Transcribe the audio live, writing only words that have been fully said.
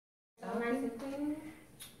nice and clean,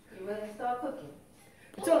 you ready to start cooking.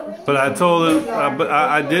 But I told him,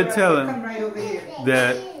 I did tell him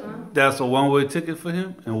that that's a one-way ticket for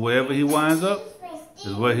him, and wherever he winds up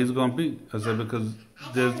is where he's gonna be. I said because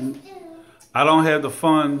I don't have the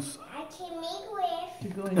funds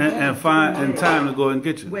and find in time to go and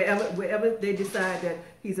get you. Wherever they decide that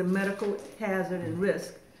he's a medical hazard and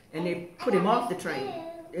risk, and they put him off the train,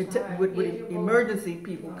 with emergency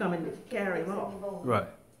people coming to carry him off. Right.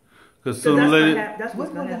 Because sooner or later,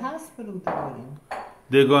 what will the hospital do with him?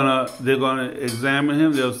 They're gonna examine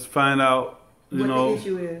him. They'll find out,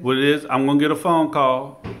 what it is. I'm gonna get a phone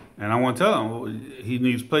call, and I'm gonna tell him he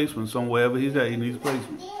needs placement. Wherever he's at, he needs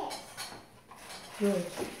placement. Good.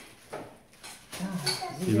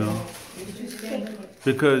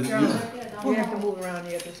 Because you have to move around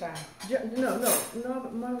the other side. No,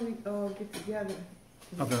 why don't we get together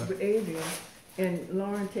with Adrian and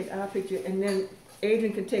Lauren take our picture, and then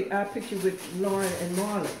Adrian can take our picture with Lauren and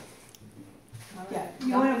Marley. Yeah,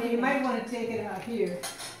 you might want to take it out here.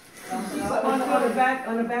 On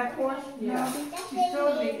the back porch? Yeah. She's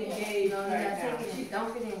totally engaged right now.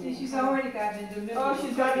 She's already gotten in the middle. Oh,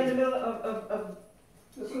 she's got in the middle of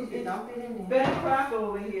Betty Crocker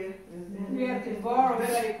over here. We have to borrow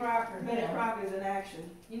Betty Crocker. Betty Crocker is in action.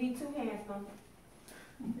 You need two hands, don't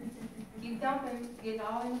you? You dumping, get it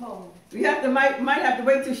all in the bowl. We have to might have to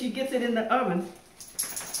wait till she gets it in the oven.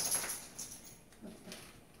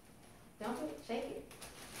 Dump it, shake it.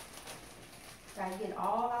 Gotta get it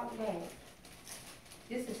all out the bag.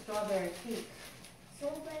 This is strawberry cake.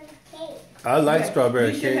 Strawberry cake. I like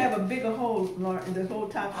strawberry cake. You should have a bigger hole, Lauren, the whole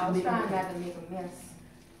top. I was trying not to make a mess.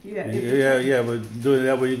 Yeah, but do it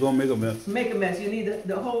that way you're gonna make a mess. Make a mess. You need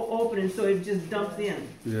the whole opening so it just dumps in.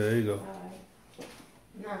 Yeah, there you go.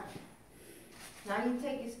 All right. Now you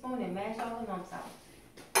take your spoon and mash all the lumps out.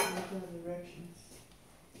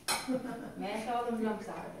 Mash all the lumps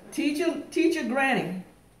out. Teach your granny.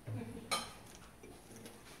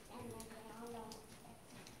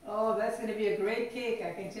 Oh, that's going to be a great cake,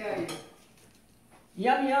 I can tell you.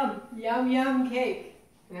 Yum, yum. Yum, yum cake.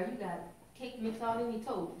 Now you got cake mix all in your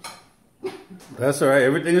toes. That's all right.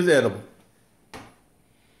 Everything is edible.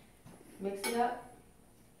 Mix it up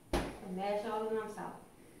and mash all the lumps out.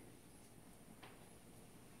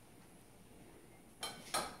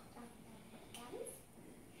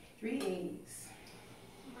 Three eggs.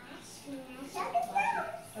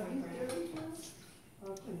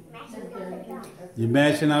 You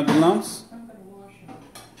mashing out the lumps?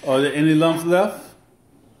 Are there any lumps left?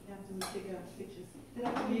 Do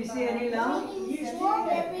you see any lumps?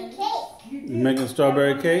 Strawberry cake. You making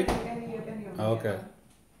strawberry cake? Okay.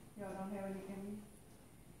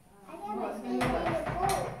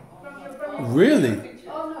 Really?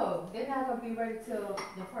 Oh no, they're not gonna be ready till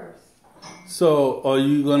the first. So, are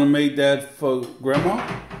you gonna make that for Grandma?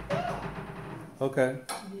 Okay.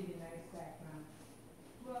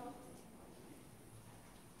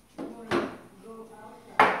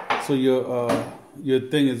 So your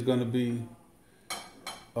thing is gonna be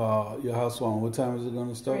your housewarming. What time is it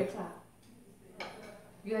gonna start? 3 o'clock.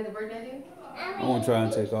 You had the birthday day? I want to try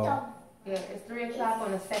and take off. Yeah, it's 3 o'clock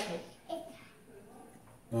on the 2nd.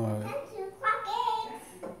 All right.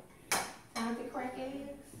 Time to crack eggs.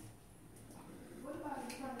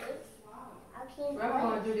 Okay. We're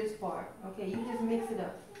gonna do this part. Okay, you just mix it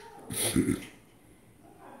up.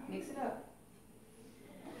 Mix it up.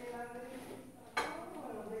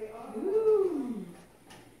 Ooh,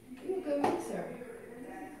 you're a good mixer.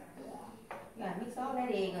 You gotta mix all that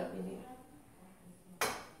egg up in there.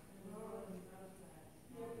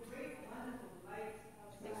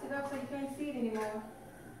 Mix it up so you can't see it anymore.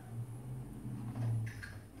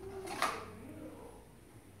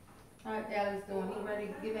 How Alex doing? He ready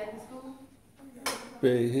to get back to school?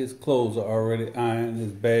 His clothes are already ironed.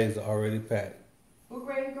 His bags are already packed. What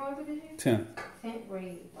grade are you going to this year? 10th. 10th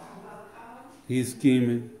grade. Wow. He's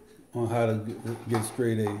scheming on how to get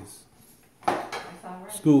straight A's. That's all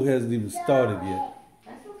right. School hasn't even started yet.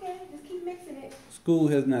 That's okay. Just keep mixing it. School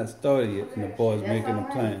has not started yet, and the boys making a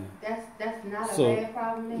plan. That's not a bad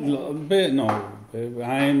problem. No, baby,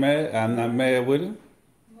 I ain't mad. I'm not mad with him.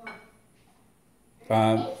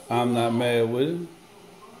 I'm not mad with him.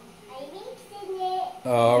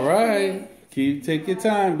 All right. Take your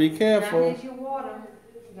time. Be careful. Now here's your water.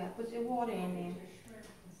 You gotta put your water in there.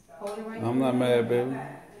 Hold it right I'm not mad, baby.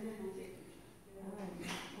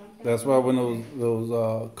 That's why when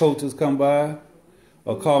those coaches come by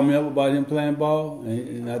or call me up about him playing ball,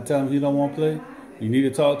 and I tell him he don't want to play, you need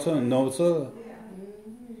to talk to him. No, sir.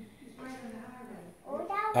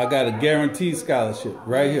 I got a guaranteed scholarship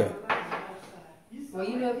right here. Well,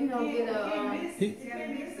 you know if you don't get a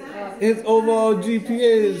his overall GPA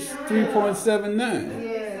is 3.79.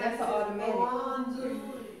 Yeah, that's an automatic.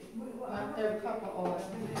 My third couple order.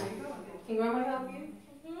 Can Grandma help you?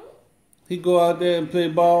 He go out there and play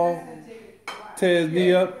ball, tear his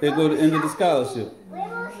knee up, they go to the end of the scholarship. Where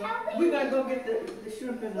was helping We me? gotta go get the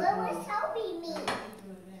shrimp and Where was helping me?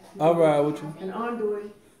 I'll ride with you. and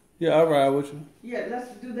enduit. Yeah, I'll ride with you. Yeah,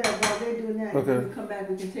 let's do that while they're doing that. Okay. When we come back,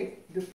 we can take the